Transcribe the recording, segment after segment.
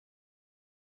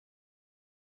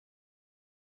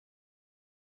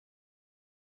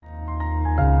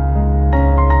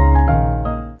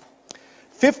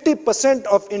50%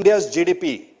 of India's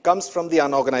GDP comes from the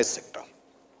unorganized sector.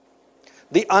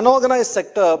 The unorganized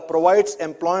sector provides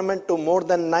employment to more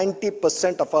than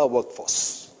 90% of our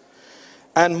workforce.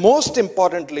 And most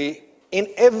importantly, in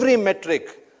every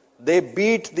metric, they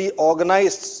beat the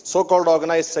organized, so-called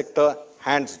organized sector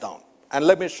hands down. And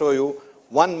let me show you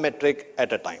one metric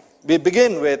at a time. We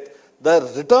begin with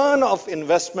the return of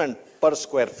investment per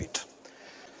square feet.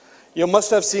 You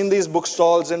must have seen these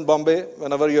bookstalls in Bombay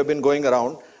whenever you have been going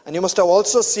around. And you must have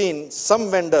also seen some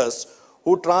vendors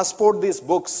who transport these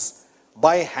books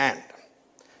by hand.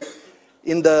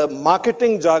 In the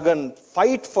marketing jargon,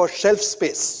 fight for shelf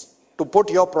space to put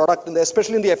your product in,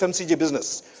 especially in the FMCG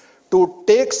business, to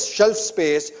take shelf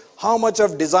space, how much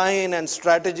of design and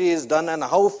strategy is done and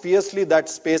how fiercely that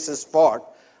space is fought.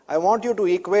 I want you to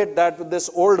equate that with this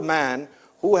old man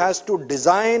who has to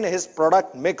design his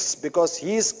product mix because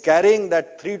he's carrying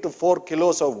that 3 to 4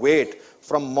 kilos of weight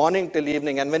from morning till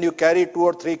evening. And when you carry 2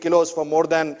 or 3 kilos for more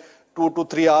than 2 to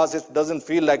 3 hours, it doesn't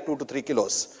feel like 2 to 3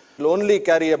 kilos. He'll only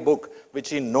carry a book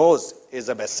which he knows is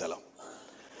a bestseller.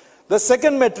 The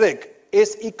second metric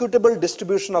is equitable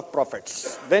distribution of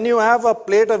profits. When you have a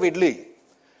plate of idli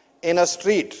in a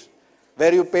street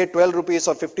where you pay 12 rupees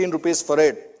or 15 rupees for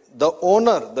it, the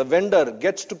owner, the vendor,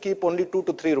 gets to keep only 2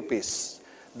 to 3 rupees.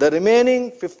 The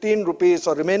remaining 15 rupees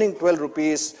or remaining 12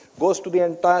 rupees goes to the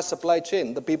entire supply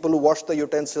chain. The people who wash the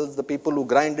utensils, the people who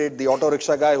grind it, the auto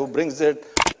rickshaw guy who brings it,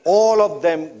 all of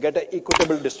them get an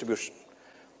equitable distribution.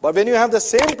 But when you have the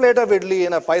same plate of idli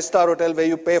in a 5-star hotel where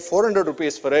you pay 400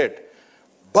 rupees for it,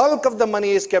 bulk of the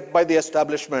money is kept by the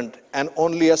establishment and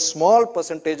only a small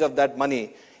percentage of that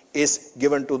money is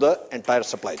given to the entire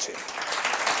supply chain.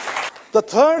 The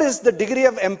third is the degree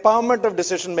of empowerment of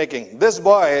decision making. This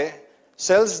boy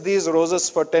sells these roses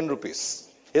for 10 rupees.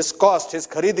 His cost, his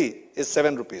kharidi, is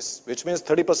 7 rupees, which means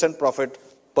 30% profit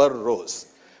per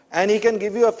rose. And he can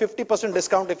give you a 50%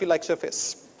 discount if he likes your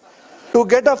face. To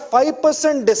get a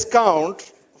 5%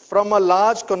 discount from a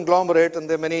large conglomerate, and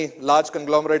there are many large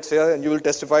conglomerates here, and you will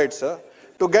testify it, sir.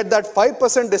 To get that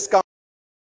 5% discount,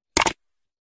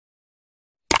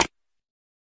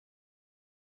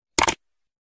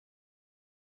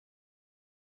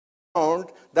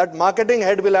 that marketing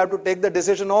head will have to take the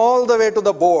decision all the way to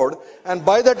the board, and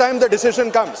by the time the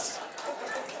decision comes,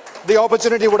 the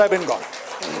opportunity would have been gone.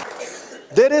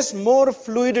 There is more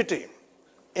fluidity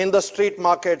in the street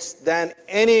markets than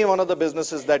any one of the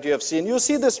businesses that you have seen. You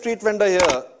see the street vendor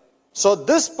here. So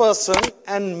this person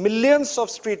and millions of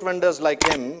street vendors like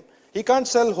him, he can't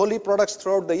sell holy products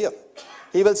throughout the year.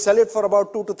 He will sell it for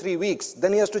about 2 to 3 weeks.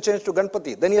 Then he has to change to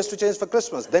Ganpati. Then he has to change for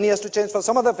Christmas. Then he has to change for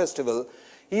some other festival.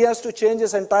 He has to change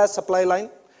his entire supply line.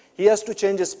 He has to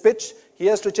change his pitch. He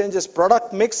has to change his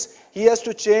product mix. He has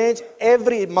to change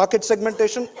every market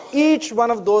segmentation. Each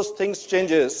one of those things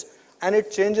changes, and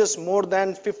it changes more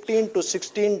than 15 to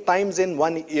 16 times in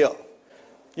 1 year.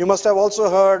 You must have also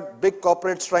heard big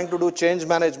corporates trying to do change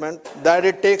management, that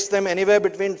it takes them anywhere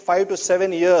between 5 to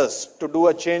 7 years to do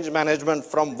a change management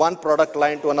from one product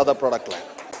line to another product line.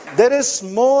 There is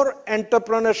more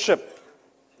entrepreneurship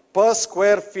per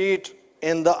square feet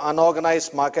in the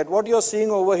unorganized market. What you're seeing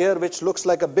over here, which looks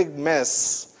like a big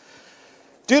mess.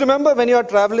 Do you remember when you're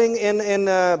traveling in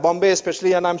Bombay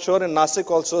especially, and I'm sure in Nasik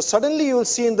also, suddenly you'll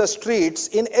see in the streets,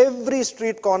 in every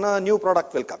street corner, a new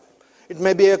product will come. It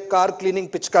may be a car cleaning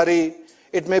pichkari,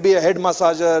 it may be a head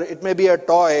massager, it may be a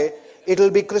toy,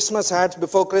 it'll be Christmas hats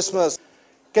before Christmas.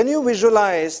 Can you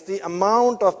visualize the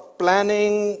amount of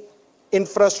planning,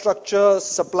 infrastructure,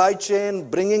 supply chain,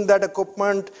 bringing that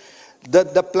equipment,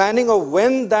 the planning of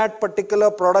when that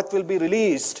particular product will be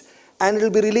released, and it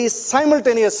will be released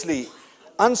simultaneously.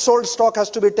 Unsold stock has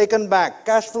to be taken back,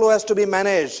 cash flow has to be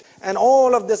managed, and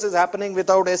all of this is happening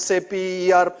without SAP,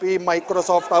 ERP,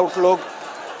 Microsoft Outlook,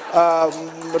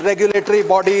 regulatory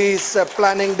bodies,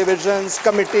 planning divisions,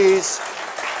 committees,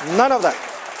 none of that.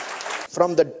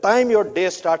 From the time your day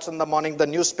starts in the morning, the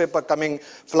newspaper coming,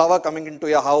 flower coming into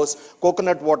your house,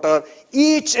 coconut water,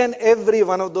 each and every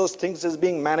one of those things is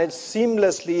being managed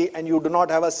seamlessly, and you do not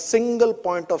have a single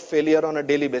point of failure on a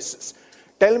daily basis.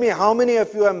 Tell me how many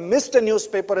of you have missed a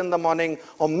newspaper in the morning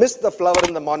or missed the flower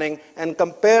in the morning, and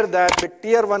compare that with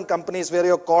tier 1 companies where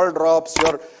your call drops,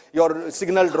 your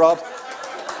signal drops.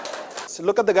 So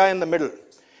look at the guy in the middle.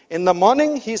 In the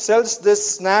morning, he sells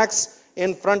this snacks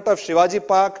in front of Shivaji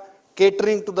Park,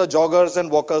 catering to the joggers and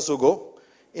walkers who go.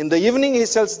 In the evening, he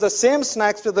sells the same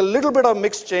snacks with a little bit of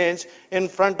mixed change in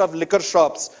front of liquor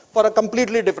shops for a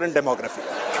completely different demography.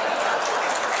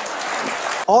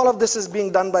 All of this is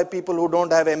being done by people who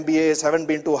don't have MBAs, haven't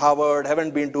been to Harvard,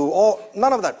 haven't been to,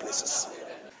 none of that places.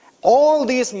 All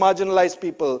these marginalized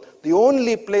people, the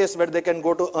only place where they can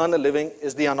go to earn a living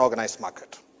is the unorganized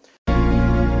market.